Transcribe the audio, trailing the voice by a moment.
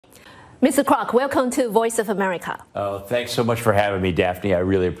Mr. Krach, welcome to Voice of America. Oh, thanks so much for having me, Daphne. I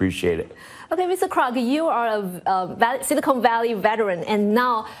really appreciate it. Okay, Mr. Krach, you are a Silicon Valley veteran and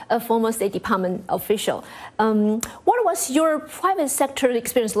now a former State Department official. What was your private sector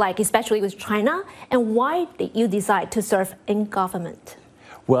experience like, especially with China, and why did you decide to serve in government?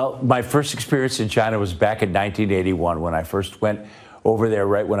 Well, my first experience in China was back in 1981 when I first went over there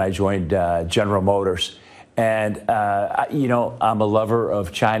right when I joined General Motors. And, you know, I'm a lover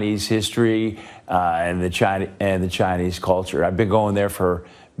of Chinese history and the Chinese culture. I've been going there for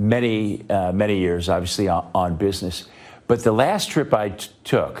many years, obviously on business. But the last trip I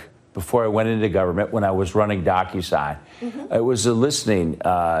took before I went into government, when I was running DocuSign, it was a listening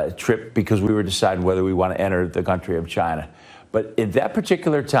trip because we were deciding whether we want to enter the country of China. But at that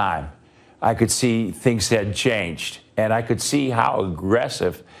particular time, I could see things had changed, and I could see how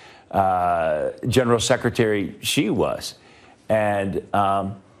aggressive General Secretary Xi was, and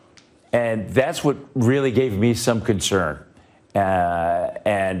that's what really gave me some concern.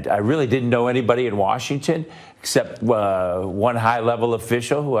 And I really didn't know anybody in Washington except one high-level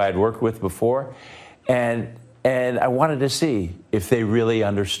official who I had worked with before, and I wanted to see if they really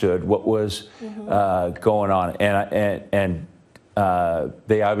understood what was going on, and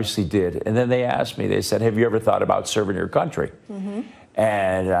they obviously did. And then they asked me, they said, "Have you ever thought about serving your country?"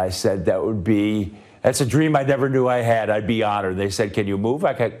 And I said, that's a dream I never knew I had. I'd be honored. They said, "Can you move?"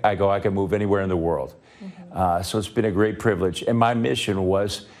 I can move anywhere in the world. So it's been a great privilege. And my mission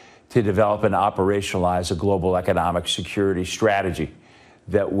was to develop and operationalize a global economic security strategy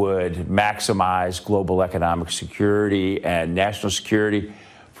that would maximize global economic security and national security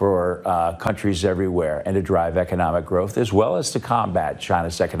for countries everywhere, and to drive economic growth, as well as to combat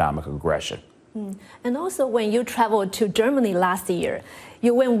China's economic aggression. And also, when you traveled to Germany last year,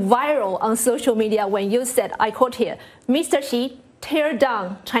 you went viral on social media when you said, I quote here, "Mr. Xi, tear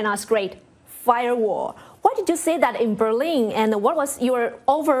down China's great firewall." Why did you say that in Berlin, and what was your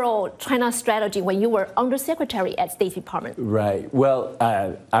overall China strategy when you were Under Secretary at State Department? Right. Well,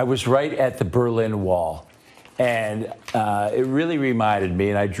 I was right at the Berlin Wall, and it really reminded me,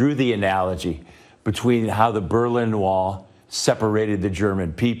 and I drew the analogy between how the Berlin Wall separated the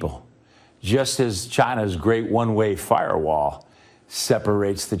German people, just as China's great one-way firewall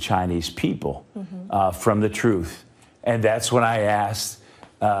separates the Chinese people from the truth. And that's when I asked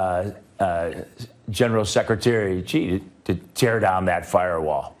General Secretary Xi to tear down that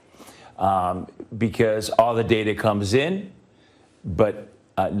firewall, because all the data comes in, but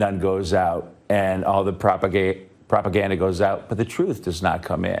none goes out, and all the propaganda goes out, but the truth does not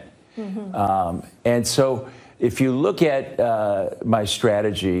come in. And so if you look at my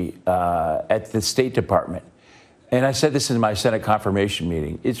strategy at the State Department, and I said this in my Senate confirmation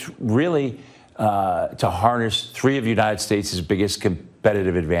meeting, it's really to harness three of the United States' biggest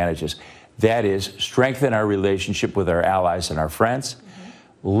competitive advantages. That is, strengthen our relationship with our allies and our friends,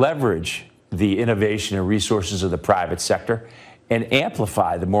 leverage the innovation and resources of the private sector, and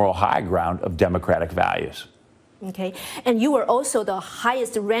amplify the moral high ground of democratic values. Okay, and you were also the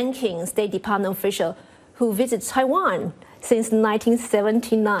highest ranking State Department official who visited Taiwan since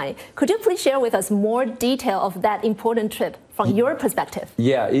 1979. Could you please share with us more detail of that important trip from your perspective?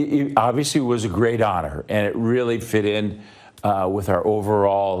 Yeah, it obviously was a great honor, and it really fit in with our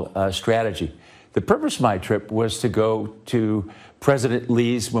overall strategy. The purpose of my trip was to go to President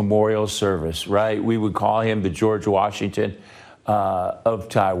Lee's memorial service, right? We would call him the George Washington of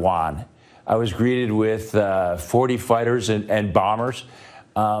Taiwan. I was greeted with 40 fighters and bombers,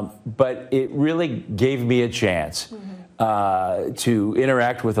 but it really gave me a chance to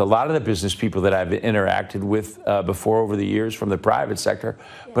interact with a lot of the business people that I've interacted with before over the years from the private sector,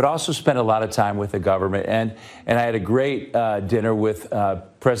 but also spent a lot of time with the government. And I had a great dinner with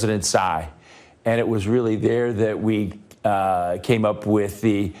President Tsai, and it was really there that we came up with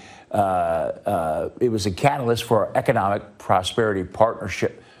it was a catalyst for our economic prosperity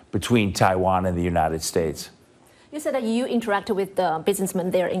partnership between Taiwan and the United States. You said that you interacted with the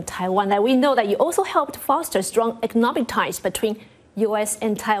businessmen there in Taiwan. That we know that you also helped foster strong economic ties between U.S.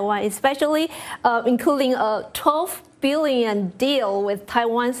 and Taiwan, especially including a $12 billion deal with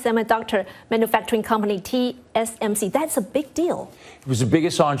Taiwan semiconductor manufacturing company TSMC. That's a big deal. It was the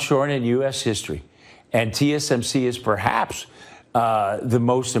biggest onshoring in U.S. history, and TSMC is perhaps the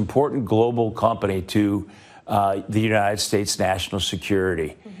most important global company to the United States national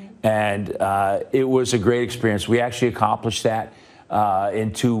security. And it was a great experience. We actually accomplished that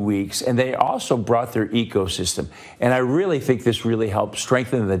in 2 weeks. And they also brought their ecosystem. And I really think this really helped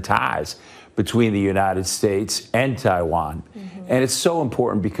strengthen the ties between the United States and Taiwan. And it's so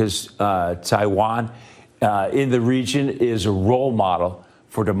important because Taiwan in the region is a role model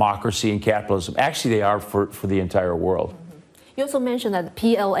for democracy and capitalism. Actually, they are for the entire world. You also mentioned that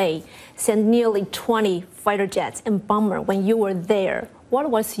the PLA sent nearly 20 fighter jets and bombers when you were there.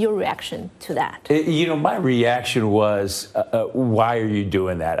 What was your reaction to that? You know, my reaction was, why are you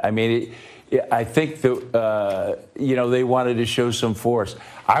doing that? I mean, I think that, you know, they wanted to show some force.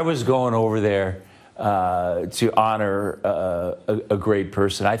 I was going over there to honor a great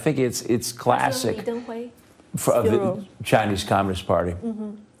person. I think it's classic of the Chinese Communist Party.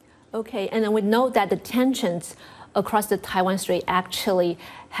 Okay, and then we know that the tensions across the Taiwan Strait actually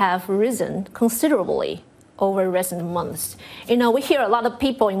have risen considerably over recent months. You know, we hear a lot of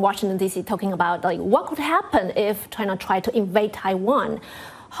people in Washington, D.C. talking about, like, what could happen if China tried to invade Taiwan?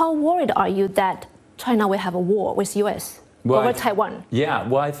 How worried are you that China will have a war with U.S. over Taiwan? Yeah,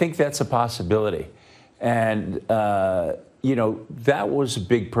 well, I think that's a possibility. And, you know, that was a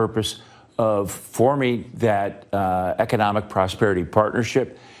big purpose of forming that economic prosperity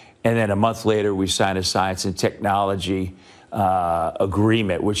partnership. And then a month later, we signed a science and technology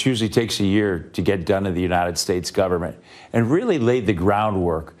agreement, which usually takes a year to get done in the United States government, and really laid the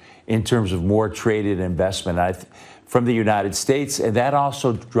groundwork in terms of more trade and investment from the United States. And that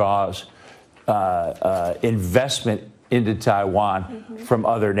also draws investment into Taiwan from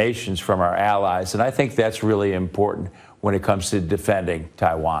other nations, from our allies. And I think that's really important when it comes to defending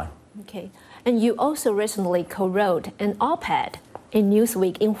Taiwan. Okay. And you also recently co-wrote an op-ed in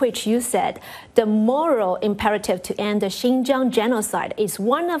Newsweek in which you said the moral imperative to end the Xinjiang genocide is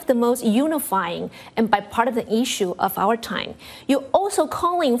one of the most unifying and bipartisan issues of our time. You're also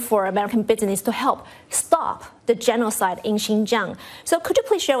calling for American business to help stop the genocide in Xinjiang. So could you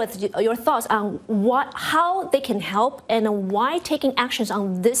please share with your thoughts on how they can help and why taking actions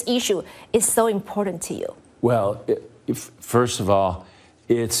on this issue is so important to you? Well, first of all,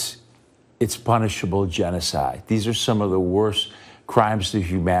 it's punishable genocide. These are some of the worst crimes to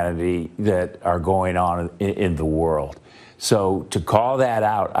humanity that are going on in the world. So to call that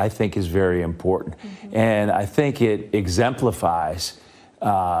out, I think, is very important. And I think it exemplifies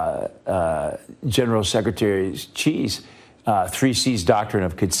General Secretary Xi's 3C's doctrine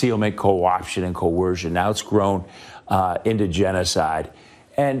of concealment, co-option, and coercion. Now it's grown into genocide.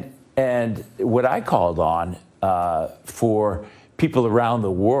 And what I called on for people around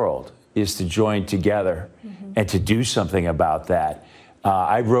the world is to join together and to do something about that.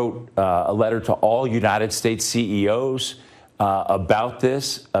 I wrote a letter to all United States CEOs about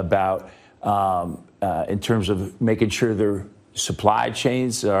this, in terms of making sure their supply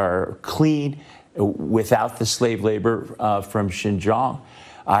chains are clean without the slave labor from Xinjiang.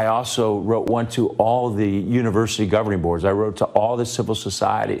 I also wrote one to all the university governing boards. I wrote to all the civil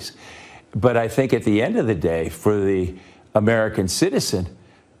societies. But I think at the end of the day, for the American citizen,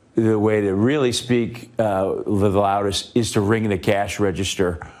 the way to really speak the loudest is to ring the cash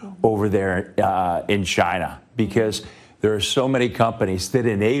register over there in China, because there are so many companies that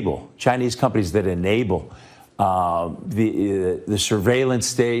enable, Chinese companies that enable the surveillance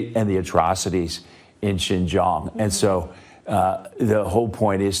state and the atrocities in Xinjiang. And so the whole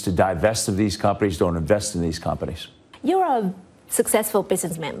point is to divest of these companies, don't invest in these companies. You're a successful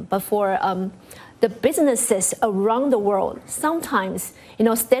businessman, but for the businesses around the world, sometimes, you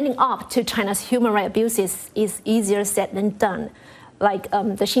know, standing up to China's human rights abuses is easier said than done. Like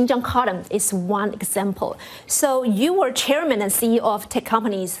the Xinjiang column is one example. So you were chairman and CEO of tech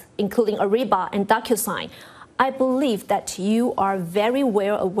companies, including Ariba and DocuSign. I believe that you are very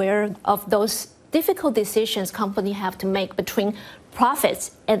well aware of those difficult decisions companies have to make between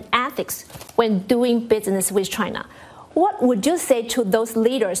profits and ethics when doing business with China. What would you say to those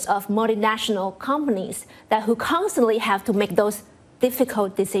leaders of multinational companies who constantly have to make those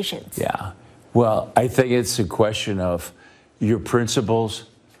difficult decisions? Yeah, well, I think it's a question of your principles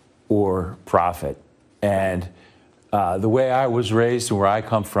or profit. And the way I was raised and where I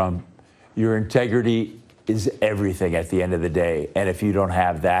come from, your integrity is everything at the end of the day. And if you don't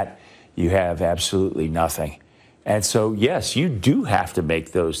have that, you have absolutely nothing. And so, yes, you do have to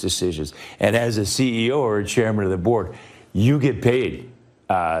make those decisions. And as a CEO or a chairman of the board, you get paid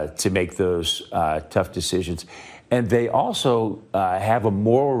to make those tough decisions. And they also have a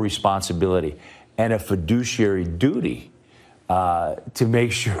moral responsibility and a fiduciary duty to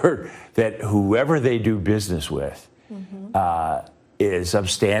make sure that whoever they do business with is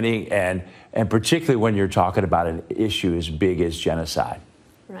upstanding, and particularly when you're talking about an issue as big as genocide.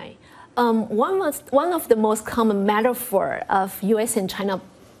 Right. One of the most common metaphor of U.S. and China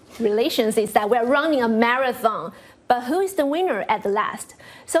relations is that we're running a marathon, but who is the winner at the last?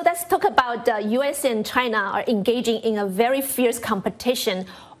 So let's talk about U.S. and China are engaging in a very fierce competition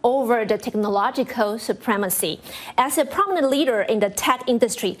over the technological supremacy. As a prominent leader in the tech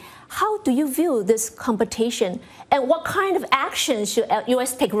industry, how do you view this competition, and what kind of action should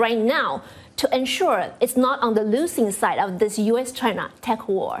U.S. take right now to ensure it's not on the losing side of this U.S.-China tech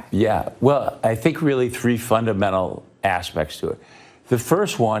war? Yeah, well, I think really three fundamental aspects to it. The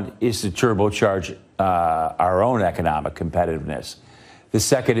first one is to turbocharge our own economic competitiveness. The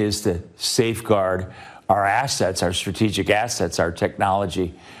second is to safeguard our assets, our strategic assets, our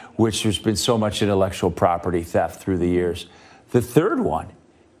technology, which there's been so much intellectual property theft through the years. The third one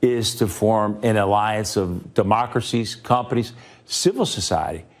is to form an alliance of democracies, companies, civil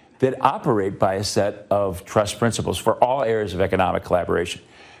society that operate by a set of trust principles for all areas of economic collaboration.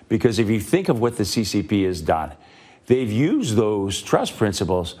 Because if you think of what the CCP has done, they've used those trust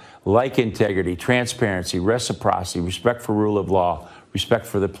principles like integrity, transparency, reciprocity, respect for rule of law, respect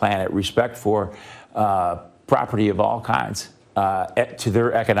for the planet, respect for property of all kinds to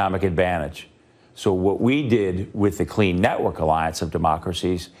their economic advantage. So what we did with the Clean Network Alliance of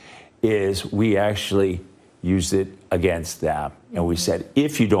Democracies is we actually used it against them. And we said,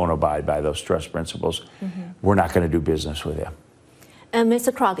 if you don't abide by those trust principles, we're not going to do business with you. And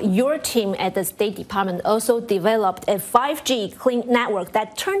Mr. Krach, your team at the State Department also developed a 5G clean network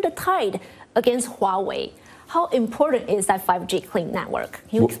that turned the tide against Huawei. How important is that 5G clean network?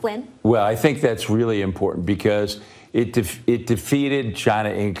 Can you explain? Well, I think that's really important because it defeated China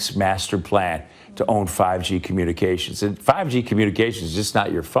Inc.'s master plan to own 5G communications. And 5G communications is just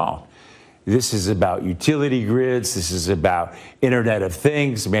not your phone. This is about utility grids. This is about Internet of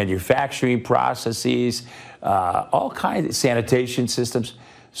Things, manufacturing processes, all kinds of sanitation systems.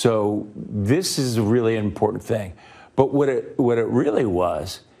 So this is a really important thing. But what it really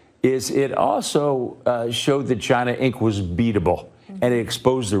was is it also showed that China Inc. was beatable, and it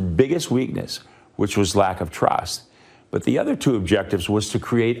exposed their biggest weakness, which was lack of trust. But the other two objectives was to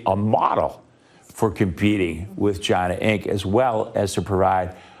create a model for competing with China Inc., as well as to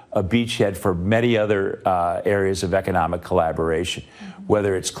provide a beachhead for many other areas of economic collaboration,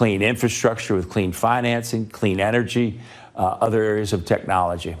 whether it's clean infrastructure with clean financing, clean energy, other areas of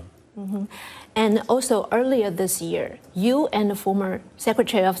technology. And also earlier this year, you and the former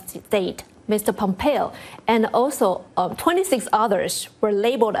Secretary of State, Mr. Pompeo, and also 26 others were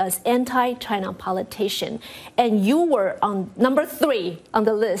labeled as anti-China politician. And you were on number 3 on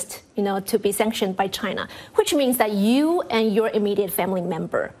the list, to be sanctioned by China, which means that you and your immediate family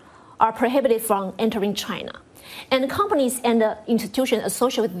member are prohibited from entering China. And companies and the institutions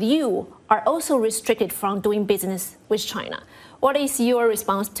associated with you are also restricted from doing business with China. What is your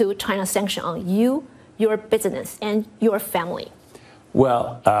response to China's sanction on you, your business, and your family?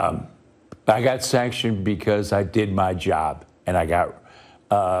 Well, I got sanctioned because I did my job and I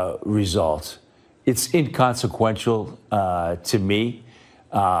got results. It's inconsequential to me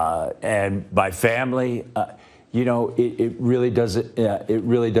and my family. It really doesn't. It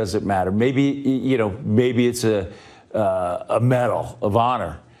really doesn't matter. Maybe maybe it's a medal of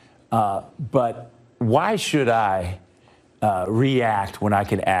honor, but why should I react when I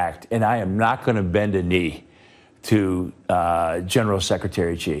can act? And I am not going to bend a knee to General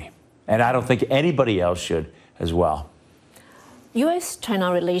Secretary Tsai. And I don't think anybody else should as well.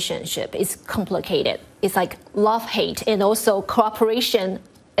 U.S.-China relationship is complicated. It's like love-hate and also cooperation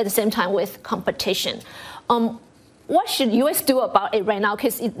at the same time with competition. What should U.S. do about it right now?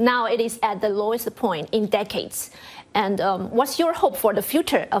 Because now it is at the lowest point in decades. And what's your hope for the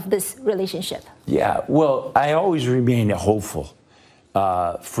future of this relationship? Yeah, well, I always remain hopeful,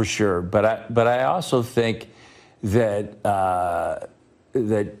 for sure. But I also think that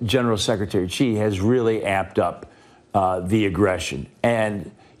that General Secretary Tsai has really amped up the aggression.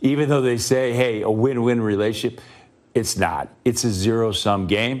 And even though they say, hey, a win-win relationship, it's not. It's a zero-sum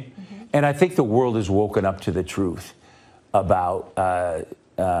game. And I think the world has woken up to the truth about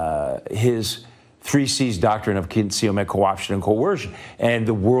his 3 C's doctrine of concealment, co-option, and coercion. And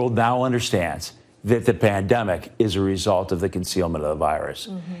the world now understands that the pandemic is a result of the concealment of the virus.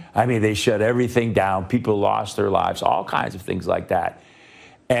 I mean, they shut everything down. People lost their lives, all kinds of things like that.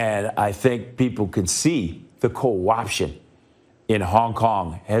 And I think people can see the co-option in Hong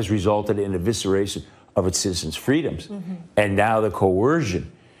Kong has resulted in evisceration of its citizens' freedoms. And now the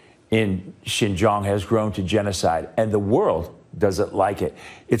coercion in Xinjiang has grown to genocide, and the world doesn't like it.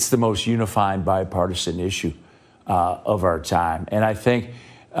 It's the most unifying bipartisan issue of our time. And I think,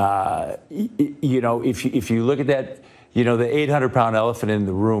 if you look at that, the 800-pound elephant in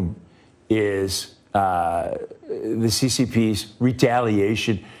the room is the CCP's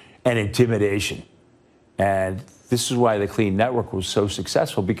retaliation and intimidation. And this is why the Clean Network was so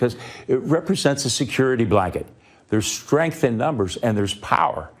successful, because it represents a security blanket There's strength in numbers, and there's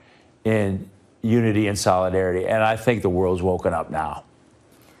power in unity and solidarity. And I think the world's woken up now.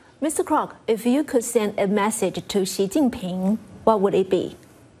 Mr. Krach, if you could send a message to Xi Jinping, what would it be?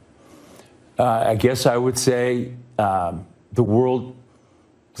 I guess I would say the world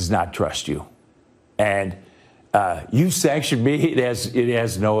does not trust you. And you sanctioned me. It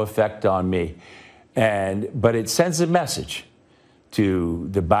has no effect on me. But it sends a message to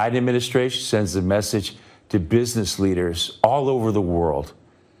the Biden administration, sends a message to business leaders all over the world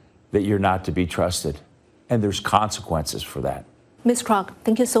that you're not to be trusted. And there's consequences for that. Ms. Krach,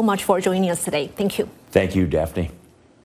 thank you so much for joining us today. Thank you. Thank you, Daphne.